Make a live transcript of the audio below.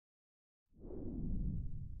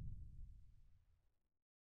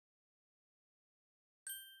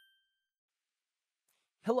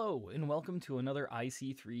Hello, and welcome to another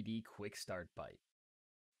IC3D Quick Start Byte.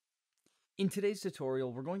 In today's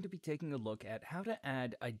tutorial, we're going to be taking a look at how to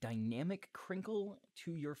add a dynamic crinkle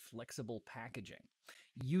to your flexible packaging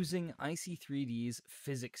using IC3D's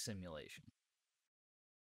physics simulation.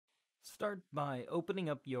 Start by opening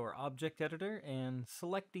up your object editor and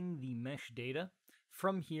selecting the mesh data.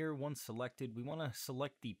 From here, once selected, we want to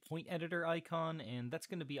select the point editor icon, and that's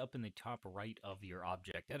going to be up in the top right of your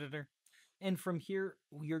object editor. And from here,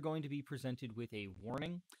 you're going to be presented with a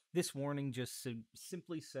warning. This warning just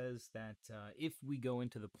simply says that if we go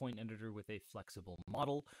into the point editor with a flexible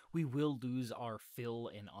model, we will lose our fill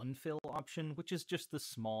and unfill option, which is just the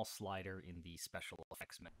small slider in the special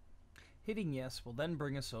effects menu. Hitting yes will then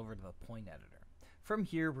bring us over to the point editor. From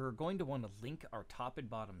here, we're going to want to link our top and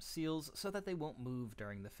bottom seals so that they won't move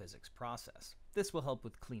during the physics process. This will help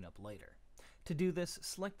with cleanup later. To do this,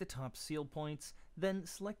 select the top seal points, then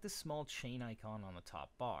select the small chain icon on the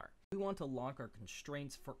top bar. We want to lock our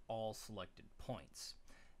constraints for all selected points.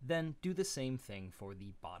 Then do the same thing for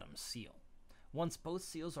the bottom seal. Once both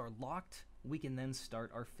seals are locked, we can then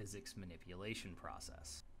start our physics manipulation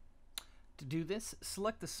process. To do this,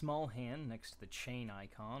 select the small hand next to the chain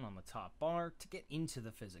icon on the top bar to get into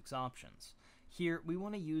the physics options. Here, we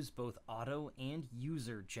want to use both auto and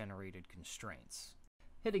user-generated constraints.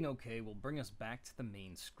 Hitting OK will bring us back to the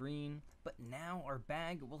main screen, but now our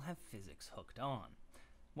bag will have physics hooked on.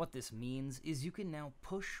 What this means is you can now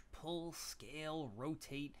push, pull, scale,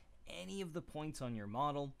 rotate any of the points on your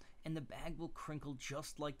model, and the bag will crinkle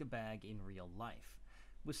just like the bag in real life.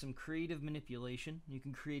 With some creative manipulation, you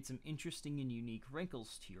can create some interesting and unique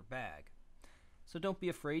wrinkles to your bag. So don't be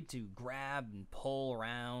afraid to grab and pull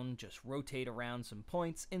around, just rotate around some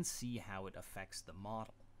points and see how it affects the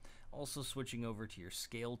model. Also switching over to your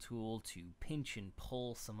scale tool to pinch and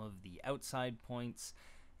pull some of the outside points,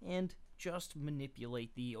 and just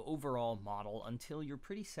manipulate the overall model until you're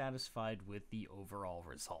pretty satisfied with the overall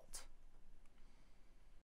result.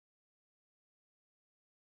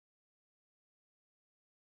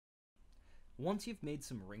 Once you've made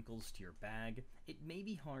some wrinkles to your bag, it may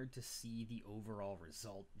be hard to see the overall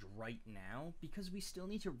result right now because we still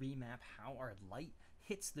need to remap how our light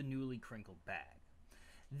hits the newly crinkled bag.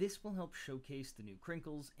 This will help showcase the new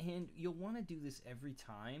crinkles, and you'll want to do this every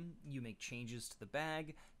time you make changes to the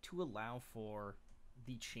bag to allow for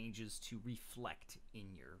the changes to reflect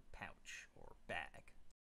in your pouch or bag.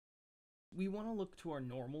 We want to look to our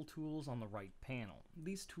normal tools on the right panel.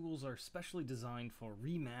 These tools are specially designed for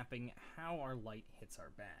remapping how our light hits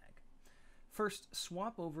our bag. First,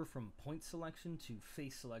 swap over from point selection to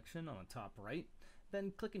face selection on the top right,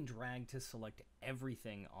 then click and drag to select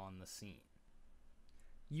everything on the scene.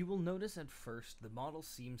 You will notice at first the model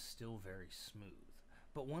seems still very smooth,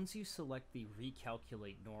 but once you select the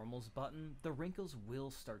Recalculate Normals button, the wrinkles will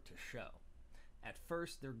start to show. At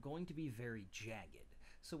first, they're going to be very jagged,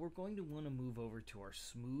 so we're going to want to move over to our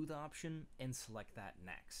Smooth option and select that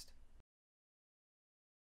next.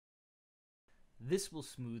 This will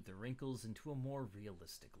smooth the wrinkles into a more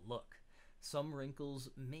realistic look. Some wrinkles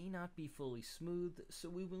may not be fully smooth, so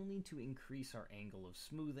we will need to increase our angle of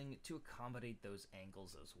smoothing to accommodate those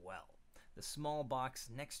angles as well. The small box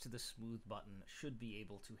next to the smooth button should be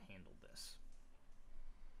able to handle this.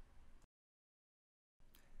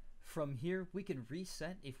 From here, we can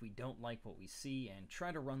reset if we don't like what we see and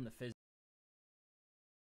try to run the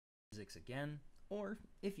physics again, or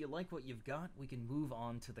if you like what you've got, we can move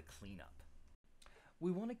on to the cleanup.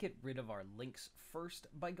 We want to get rid of our links first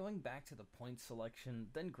by going back to the point selection,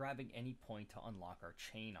 then grabbing any point to unlock our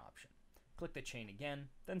chain option. Click the chain again,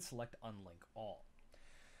 then select Unlink All.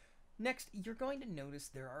 Next, you're going to notice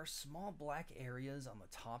there are small black areas on the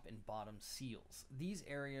top and bottom seals. These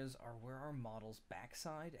areas are where our model's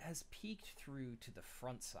backside has peeked through to the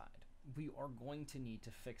front side. We are going to need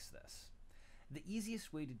to fix this. The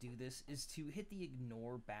easiest way to do this is to hit the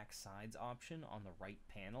Ignore Backsides option on the right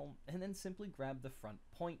panel, and then simply grab the front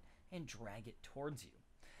point and drag it towards you.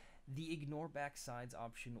 The Ignore Backsides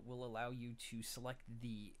option will allow you to select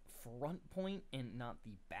the front point and not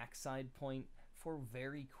the backside point for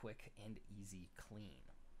very quick and easy clean.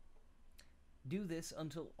 Do this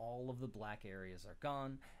until all of the black areas are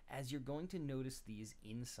gone, as you're going to notice these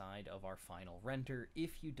inside of our final render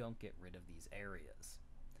if you don't get rid of these areas.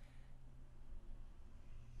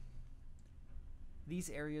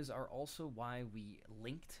 These areas are also why we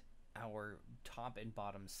linked our top and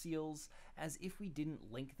bottom seals, as if we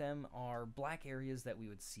didn't link them, our black areas that we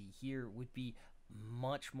would see here would be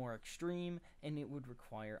much more extreme and it would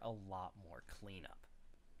require a lot more cleanup.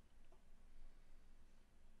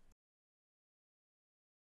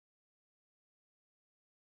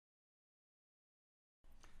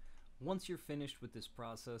 Once you're finished with this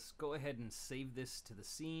process, go ahead and save this to the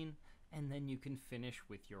scene, and then you can finish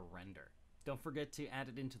with your render. Don't forget to add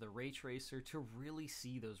it into the ray tracer to really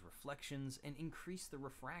see those reflections and increase the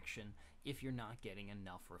refraction if you're not getting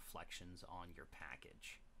enough reflections on your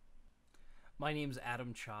package. My name's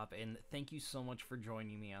Adam Chop, and thank you so much for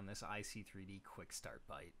joining me on this IC3D Quick Start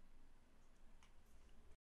Byte.